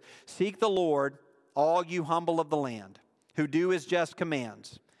says this: seek the Lord, all you humble of the land, who do his just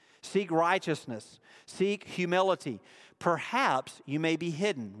commands. Seek righteousness. Seek humility. Perhaps you may be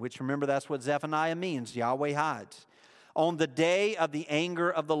hidden, which, remember, that's what Zephaniah means. Yahweh hides. On the day of the anger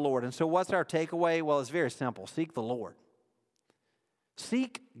of the Lord. And so what's our takeaway? Well, it's very simple. Seek the Lord.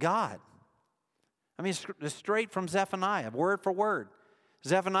 Seek God. I mean, it's straight from Zephaniah, word for word.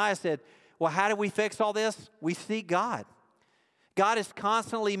 Zephaniah said, well, how do we fix all this? We seek God. God is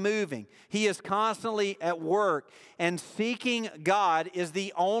constantly moving. He is constantly at work. And seeking God is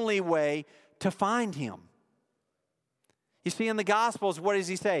the only way to find him. You see, in the Gospels, what does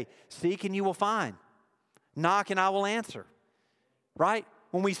he say? Seek and you will find. Knock and I will answer. Right?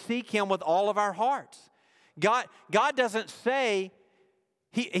 When we seek him with all of our hearts. God doesn't say,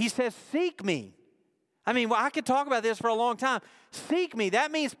 he says, seek me. I mean, I could talk about this for a long time. Seek me,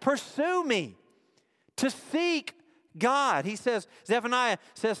 that means pursue me. To seek God. He says, Zephaniah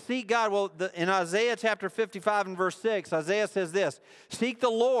says, seek God. Well, in Isaiah chapter 55 and verse 6, Isaiah says this, seek the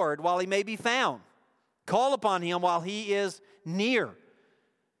Lord while he may be found. Call upon him while he is near.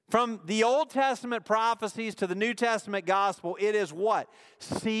 From the Old Testament prophecies to the New Testament gospel, it is what?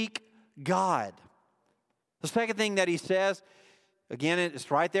 Seek God. The second thing that he says, again, it's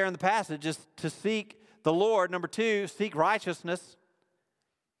right there in the passage, is to seek the Lord. Number two, seek righteousness.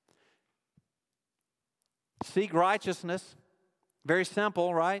 Seek righteousness. Very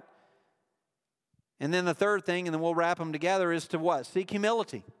simple, right? And then the third thing, and then we'll wrap them together, is to what? Seek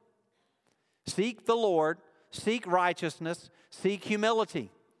humility. Seek the Lord, seek righteousness, seek humility.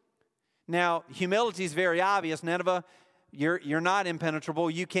 Now, humility is very obvious. Nineveh, you're not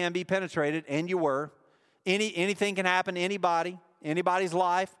impenetrable. You can be penetrated, and you were. Anything can happen to anybody, anybody's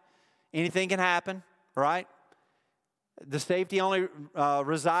life. Anything can happen, right? The safety only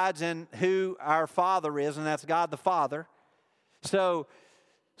resides in who our Father is, and that's God the Father. So,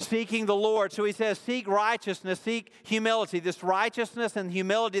 seeking the Lord. So he says, seek righteousness, seek humility. This righteousness and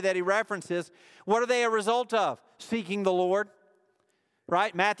humility that he references, what are they a result of? Seeking the Lord.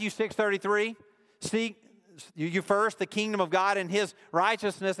 Right? Matthew 6:33. Seek you first the kingdom of God and his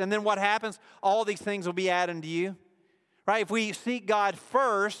righteousness, and then what happens? All these things will be added to you. Right? If we seek God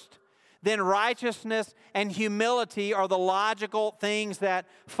first, then righteousness and humility are the logical things that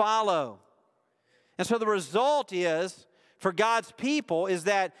follow. And so the result is, for God's people, is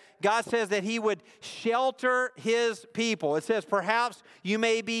that God says that he would shelter his people. It says, perhaps you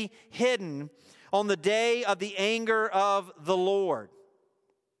may be hidden on the day of the anger of the Lord.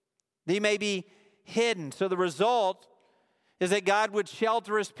 They may be hidden. So the result is that God would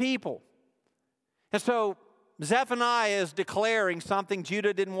shelter his people. And so Zephaniah is declaring something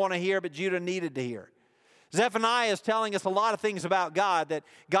Judah didn't want to hear, but Judah needed to hear. Zephaniah is telling us a lot of things about God, that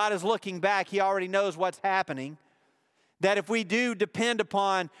God is looking back. He already knows what's happening. That if we do depend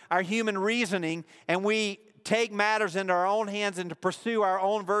upon our human reasoning and we take matters into our own hands and to pursue our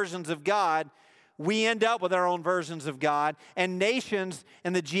own versions of God, we end up with our own versions of God, and nations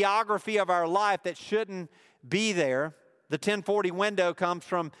in the geography of our life that shouldn't be there. The 1040 window comes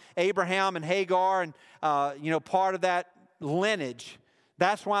from Abraham and Hagar, and part of that lineage.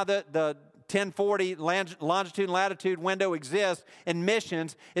 That's why the 1040 longitude and latitude window exists in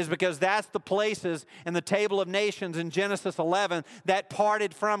missions, is because that's the places in the table of nations in Genesis 11 that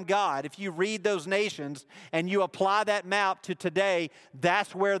parted from God. If you read those nations and you apply that map to today,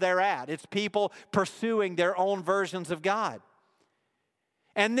 that's where they're at. It's people pursuing their own versions of God.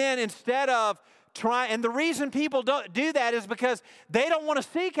 And then instead of and the reason people don't do that is because they don't want to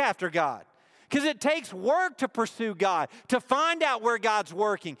seek after God. Because it takes work to pursue God, to find out where God's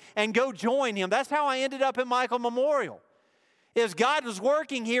working and go join him. That's how I ended up at Michael Memorial. Is God was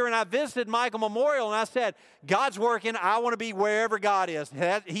working here, and I visited Michael Memorial, and I said, God's working. I want to be wherever God is.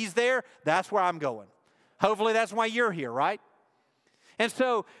 He's there. That's where I'm going. Hopefully that's why you're here, right? And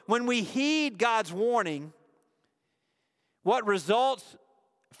so when we heed God's warning, what results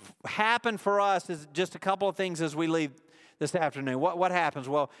happen for us is just a couple of things as we leave this afternoon. What happens?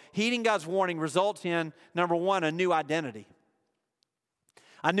 Well, heeding God's warning results in, number one, a new identity.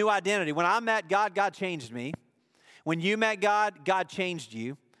 A new identity. When I met God, God changed me. When you met God, God changed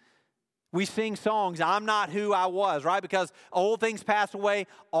you. We sing songs, I'm not who I was, right? Because old things pass away,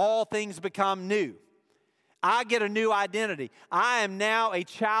 all things become new. I get a new identity. I am now a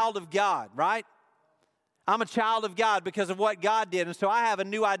child of God, right? I'm a child of God because of what God did. And so I have a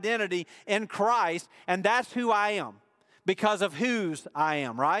new identity in Christ, and that's who I am. Because of whose I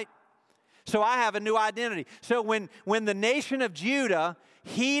am, right? So I have a new identity. So when the nation of Judah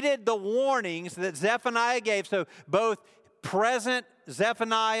heeded the warnings that Zephaniah gave, so both present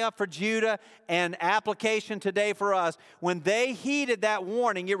Zephaniah for Judah and application today for us, when they heeded that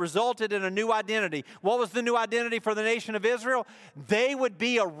warning, it resulted in a new identity. What was the new identity for the nation of Israel? They would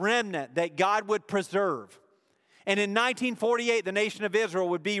be a remnant that God would preserve. And in 1948, the nation of Israel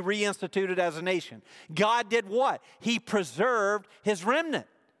would be reinstituted as a nation. God did what? He preserved his remnant.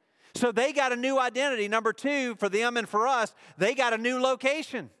 So they got a new identity. Number two, for them and for us, they got a new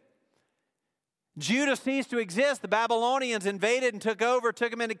location. Judah ceased to exist. The Babylonians invaded and took over,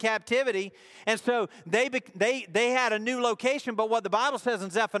 took them into captivity. And so they had a new location. But what the Bible says in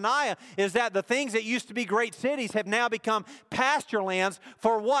Zephaniah is that the things that used to be great cities have now become pasture lands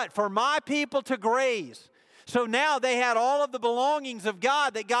for what? For my people to graze. So now they had all of the belongings of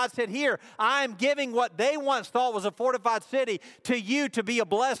God that God said, here, I am giving what they once thought was a fortified city to you to be a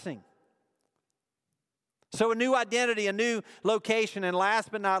blessing. So a new identity, a new location, and last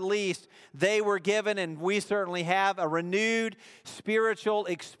but not least, they were given, and we certainly have, a renewed spiritual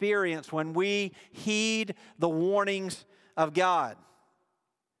experience when we heed the warnings of God.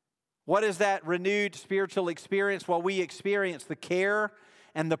 What is that renewed spiritual experience? Well, we experience the care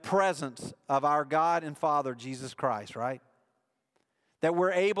and the presence of our God and Father, Jesus Christ, right? That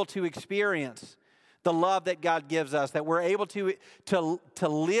we're able to experience the love that God gives us, that we're able to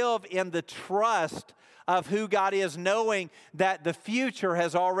live in the trust of who God is, knowing that the future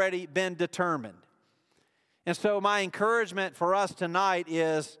has already been determined. And so my encouragement for us tonight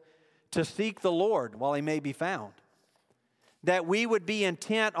is to seek the Lord while He may be found. That we would be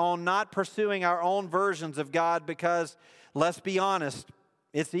intent on not pursuing our own versions of God, because, let's be honest,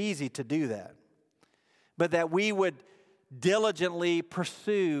 it's easy to do that. But that we would diligently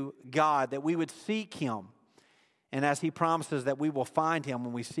pursue God, that we would seek Him. And as He promises, that we will find Him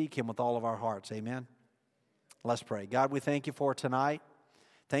when we seek Him with all of our hearts. Amen? Let's pray. God, we thank You for tonight.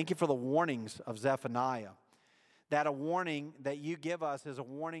 Thank You for the warnings of Zephaniah. That a warning that You give us is a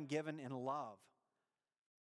warning given in love.